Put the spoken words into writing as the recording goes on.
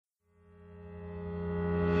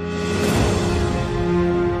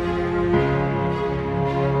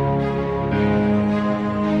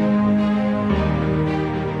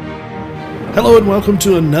Hello and welcome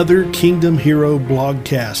to another Kingdom Hero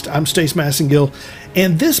blogcast. I'm Stace Massengill,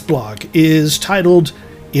 and this blog is titled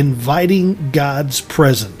Inviting God's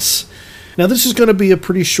Presence. Now this is going to be a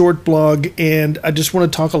pretty short blog, and I just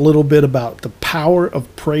want to talk a little bit about the power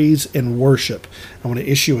of praise and worship. I want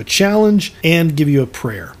to issue a challenge and give you a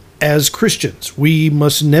prayer. As Christians, we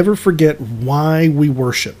must never forget why we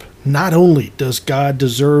worship. Not only does God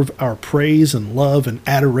deserve our praise and love and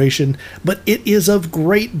adoration, but it is of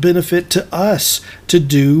great benefit to us to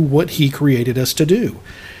do what He created us to do.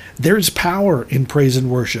 There's power in praise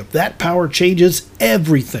and worship. That power changes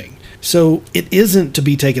everything. So it isn't to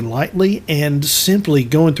be taken lightly, and simply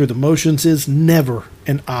going through the motions is never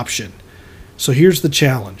an option. So here's the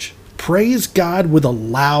challenge. Praise God with a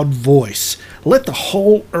loud voice. Let the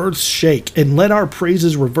whole earth shake, and let our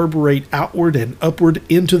praises reverberate outward and upward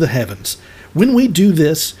into the heavens. When we do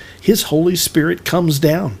this, His Holy Spirit comes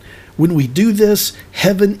down. When we do this,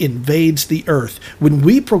 heaven invades the earth. When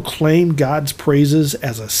we proclaim God's praises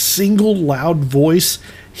as a single loud voice,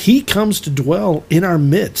 He comes to dwell in our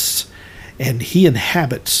midst, and He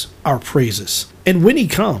inhabits our praises. And when He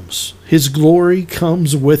comes, His glory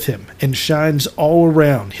comes with Him and shines all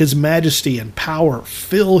around. His majesty and power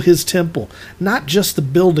fill His temple, not just the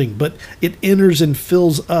building, but it enters and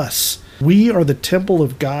fills us. We are the temple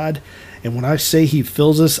of God, and when I say He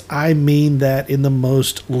fills us, I mean that in the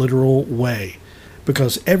most literal way.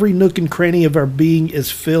 Because every nook and cranny of our being is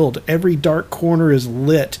filled, every dark corner is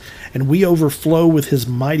lit, and we overflow with His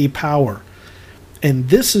mighty power. And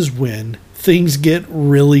this is when things get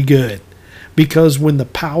really good. Because when the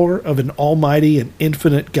power of an almighty and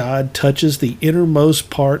infinite God touches the innermost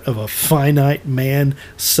part of a finite man,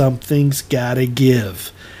 something's gotta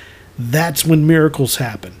give. That's when miracles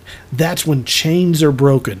happen. That's when chains are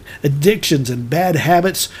broken. Addictions and bad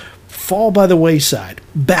habits fall by the wayside.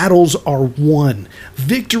 Battles are won.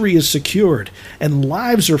 Victory is secured. And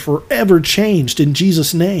lives are forever changed in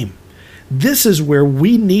Jesus' name. This is where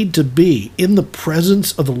we need to be, in the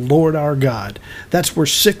presence of the Lord our God. That's where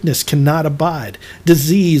sickness cannot abide.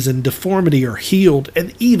 Disease and deformity are healed,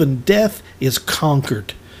 and even death is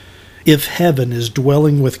conquered. If heaven is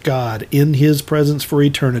dwelling with God in His presence for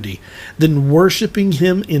eternity, then worshiping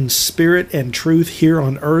Him in spirit and truth here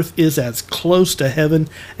on earth is as close to heaven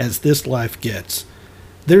as this life gets.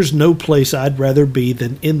 There's no place I'd rather be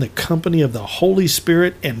than in the company of the Holy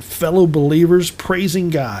Spirit and fellow believers praising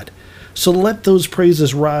God. So let those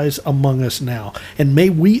praises rise among us now, and may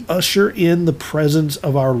we usher in the presence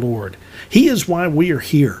of our Lord. He is why we are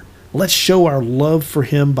here. Let's show our love for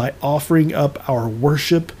Him by offering up our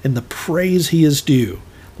worship and the praise He is due.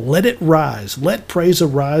 Let it rise. Let praise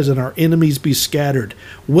arise and our enemies be scattered.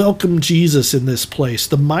 Welcome Jesus in this place,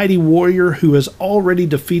 the mighty warrior who has already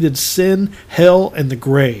defeated sin, hell, and the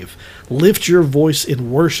grave. Lift your voice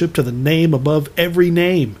in worship to the name above every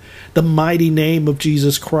name, the mighty name of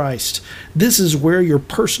Jesus Christ. This is where your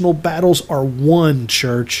personal battles are won,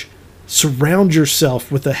 church. Surround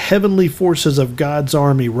yourself with the heavenly forces of God's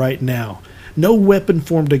army right now. No weapon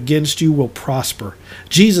formed against you will prosper.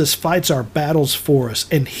 Jesus fights our battles for us,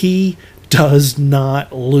 and He does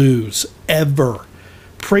not lose, ever.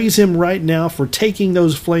 Praise Him right now for taking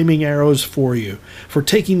those flaming arrows for you, for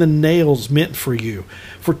taking the nails meant for you,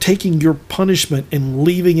 for taking your punishment and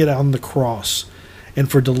leaving it on the cross,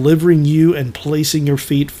 and for delivering you and placing your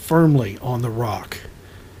feet firmly on the rock.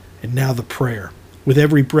 And now the prayer. With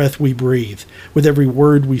every breath we breathe, with every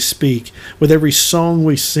word we speak, with every song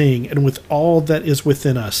we sing, and with all that is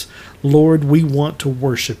within us, Lord, we want to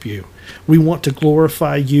worship You. We want to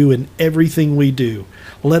glorify You in everything we do.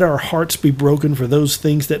 Let our hearts be broken for those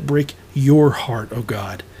things that break Your heart, O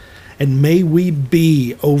God. And may we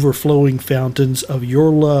be overflowing fountains of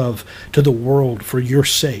Your love to the world for Your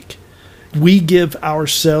sake. We give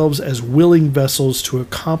ourselves as willing vessels to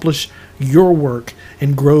accomplish Your work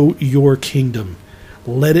and grow Your kingdom.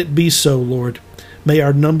 Let it be so, Lord. May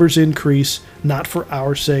our numbers increase, not for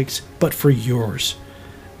our sakes, but for Yours.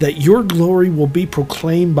 That Your glory will be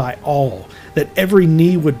proclaimed by all, that every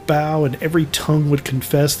knee would bow and every tongue would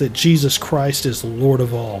confess that Jesus Christ is the Lord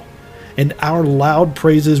of all. And our loud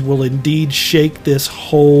praises will indeed shake this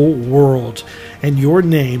whole world, and Your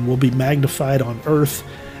name will be magnified on earth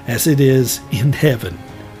as it is in heaven.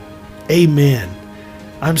 Amen.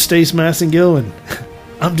 I'm Stace Massengill, and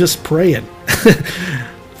I'm just praying.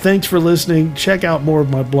 Thanks for listening. Check out more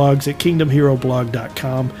of my blogs at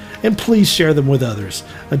kingdomheroblog.com, and please share them with others.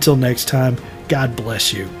 Until next time, God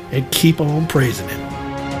bless you, and keep on praising Him.